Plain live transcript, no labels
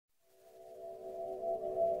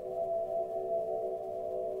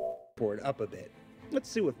it up a bit. Let's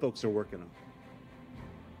see what folks are working on.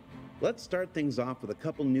 Let's start things off with a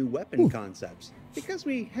couple new weapon concepts, because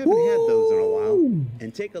we haven't had those in a while,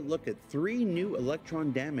 and take a look at 3 new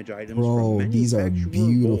electron damage items from these are manufacturer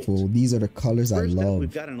beautiful. Volt. These are the colors I love. First up,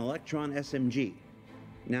 we've got an electron SMG.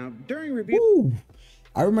 Now, during review...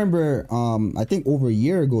 I remember, I think over a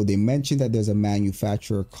year ago, they mentioned that there's a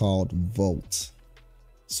manufacturer called Volt.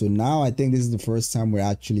 So now I think this is the first time we're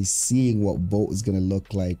actually seeing what Volt is going to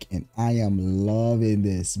look like. And I am loving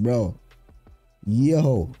this, bro.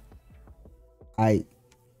 Yo. I'm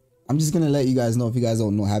just going to let you guys know, if you guys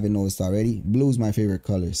haven't noticed already, blue is my favorite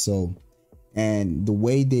color. So, and the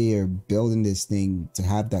way they are building this thing to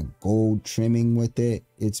have that gold trimming with it,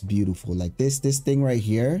 it's beautiful. Like this thing right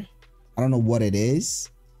here, I don't know what it is.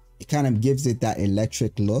 It kind of gives it that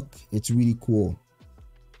electric look. It's really cool.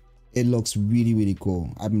 It looks really, really cool.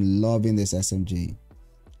 I'm loving this SMG.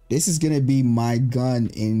 This is going to be my gun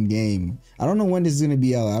in game. I don't know when this is going to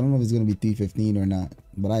be out. I don't know if it's going to be 315 or not,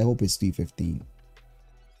 but I hope it's 315.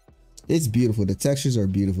 It's beautiful. The textures are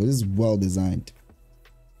beautiful. This is well designed.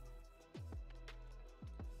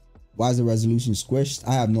 Why is the resolution squished?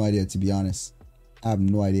 I have no idea, to be honest. I have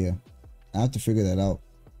no idea. I have to figure that out.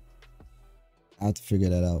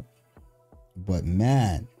 But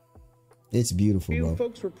man, it's beautiful, bro.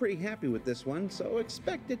 Folks were pretty happy with this one, so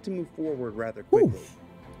expect it to move forward rather quickly.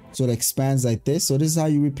 So it expands like this. So this is how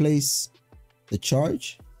you replace the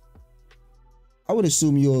charge. I would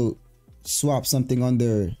assume you'll swap something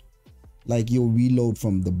under, like you'll reload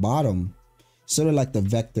from the bottom, sort of like the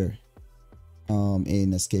Vector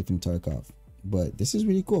in Escape from Tarkov. But this is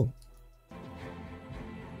really cool.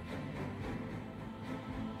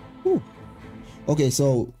 Okay,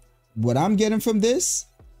 so what I'm getting from this,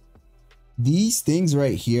 these things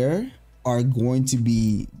right here are going to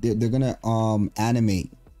be, they're gonna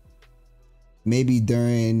animate maybe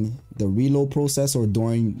during the reload process or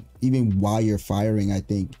during, even while you're firing. I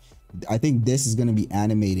think this is gonna be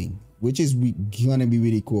animating, which is gonna be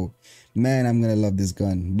really cool. Man, I'm gonna love this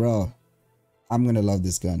gun, bro. I'm gonna love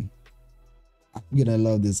this gun.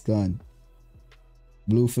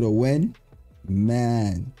 Blue for the win,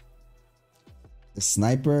 man. The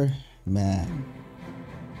sniper, man.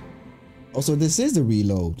 Also, this is the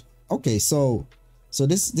reload. Okay, so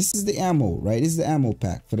this is the ammo, right? This is the ammo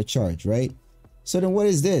pack for the charge, right? So then what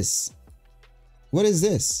is this? What is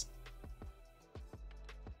this?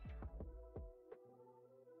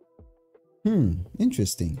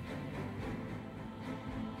 Interesting.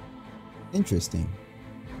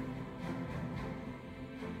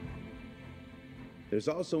 There's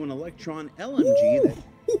also an electron LMG that,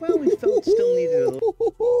 well, we felt still needed a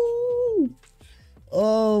little.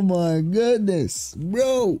 Oh my goodness,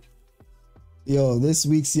 bro. Yo, this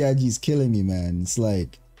week's CIG is killing me, man. It's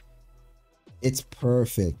like, it's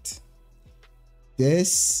perfect.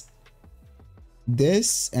 This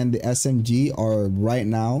and the SMG are right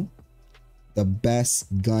now the best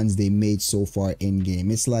guns they made so far in game.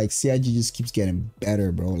 It's like CIG just keeps getting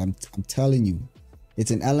better, bro. I'm telling you.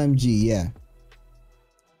 It's an LMG, yeah.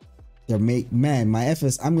 Man, my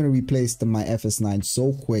I'm gonna replace my FS9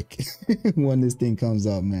 so quick when this thing comes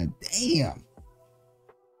out, man. Damn,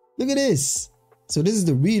 look at this. So this is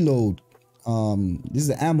the reload. This is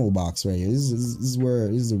the ammo box right here. This is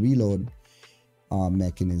the reload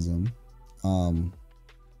mechanism. Man,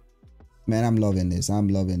 I'm loving this.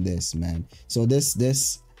 Man. So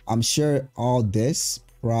this I'm sure all this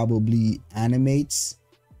probably animates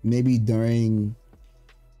maybe during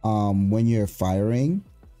when you're firing.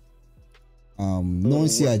 No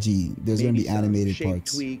CIG, there's gonna be animated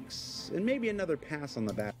parts. Tweaks and maybe another pass on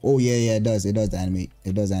the back. Oh yeah, it does animate.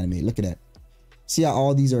 Look at that. See how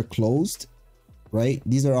all these are closed, right?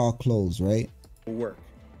 These are all closed, right? Work.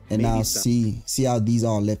 And maybe now see how these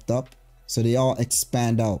all lift up, so they all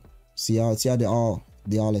expand out. See how they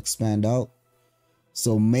all expand out.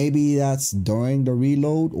 So maybe that's during the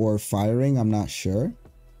reload or firing. I'm not sure,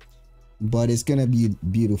 but it's gonna be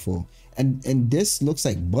beautiful. And this looks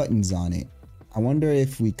like buttons on it. I wonder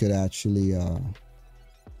if we could actually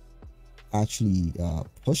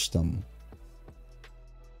push them.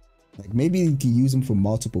 Like maybe you can use them for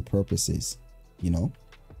multiple purposes, you know.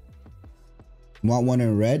 Want one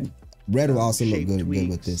in red? Red will also look good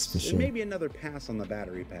with this for sure. Maybe another pass on the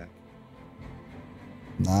battery pack.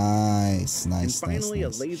 Nice. And finally,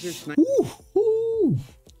 nice. A laser sniper.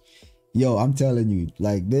 Yo, I'm telling you,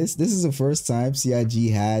 like this is the first time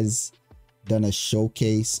CIG has done a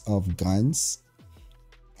showcase of guns,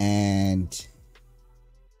 and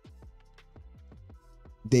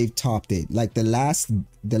they've topped it. Like the last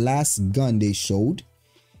gun they showed,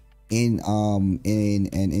 in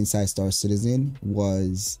an Inside Star Citizen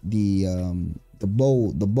was the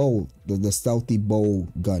stealthy bow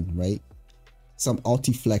gun, right? Some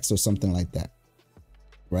Altiflex or something like that,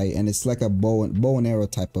 right? And it's like a bow and arrow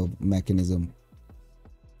type of mechanism.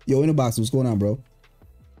 Yo, in the box, what's going on, bro?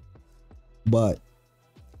 But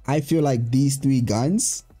I feel like these three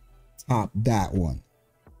guns top that one.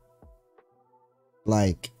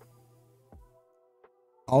 Like,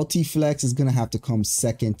 Altiflex is gonna have to come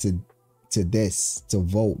second to this, to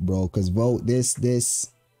Volt, bro, because Volt, this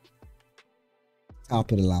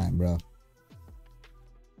top of the line, bro.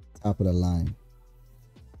 Top of the line.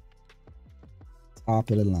 Top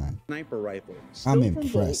of the line. Sniper rifle. Still I'm from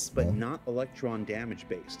impressed, Volt, bro. but not electron damage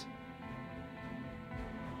based.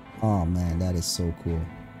 Oh man, that is so cool.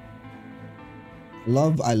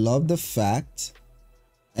 I love the fact,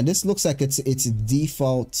 and this looks like it's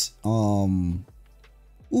default.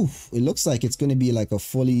 Oof, it looks like it's gonna be like a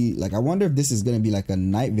fully, like, I wonder if this is gonna be like a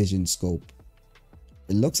night vision scope.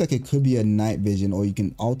 It looks like it could be a night vision, or you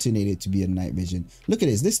can alternate it to be a night vision. Look at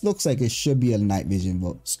this. This looks like it should be a night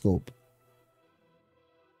vision scope.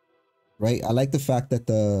 Right? I like the fact that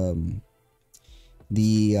the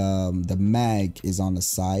mag is on the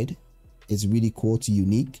side. It's really cool to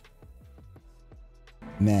unique.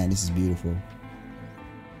 Man, this is beautiful.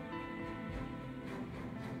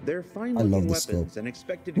 They're fine looking weapons scope. and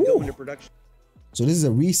expected to go into production. So this is a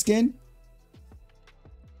reskin.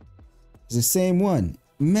 It's the same one.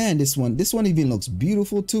 Man, this one even looks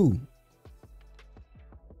beautiful too.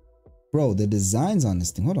 Bro, the designs on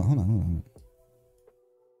this thing. Hold on.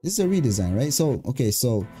 This is a redesign, right? So, okay,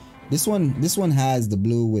 so this one has the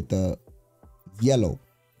blue with the yellow,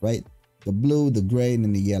 right? The blue, the gray, and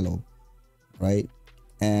then the yellow, right?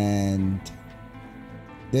 And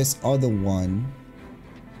this other one,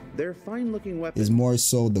 they're fine looking weapons, is more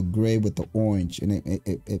so the gray with the orange, and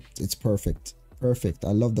it's perfect. Perfect.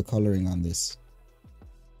 I love the coloring on this.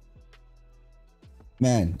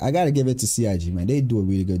 Man, I gotta give it to CIG, man. They do a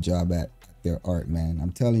really good job at their art, man.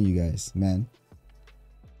 I'm telling you guys, man.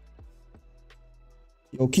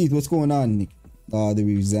 Yo, Keith, what's going on? They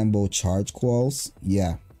resemble charge coils.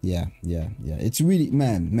 Yeah. It's really,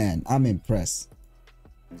 man, I'm impressed.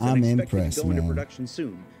 I'm impressed, to go into man. production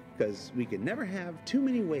soon, because we can never have too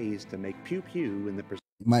many ways to make pew pew in the It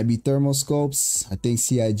might be thermal scopes. I think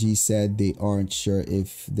CIG said they aren't sure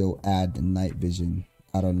if they'll add night vision.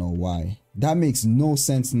 I don't know why. That makes no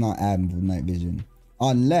sense not adding night vision.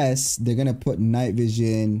 Unless they're gonna put night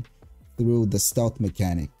vision through the stealth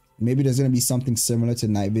mechanic. Maybe there's gonna be something similar to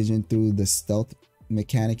night vision through the stealth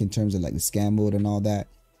mechanic in terms of like the scan mode and all that.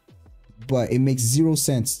 But it makes zero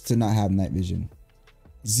sense to not have night vision.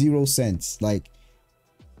 Zero sense. Like,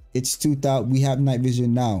 it's 2000. We have night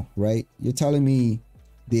vision now, right? You're telling me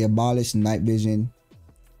they abolished night vision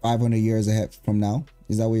 500 years ahead from now?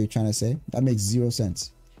 Is that what you're trying to say? That makes zero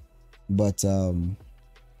sense. But no,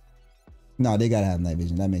 they gotta have night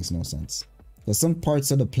vision. That makes no sense. Because some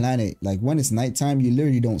parts of the planet, like when it's nighttime, you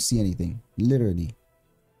literally don't see anything. Literally,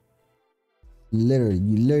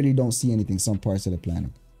 you literally don't see anything. Some parts of the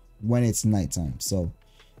planet when it's nighttime. So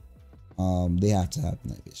they have to have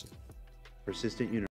night vision. persistent unit.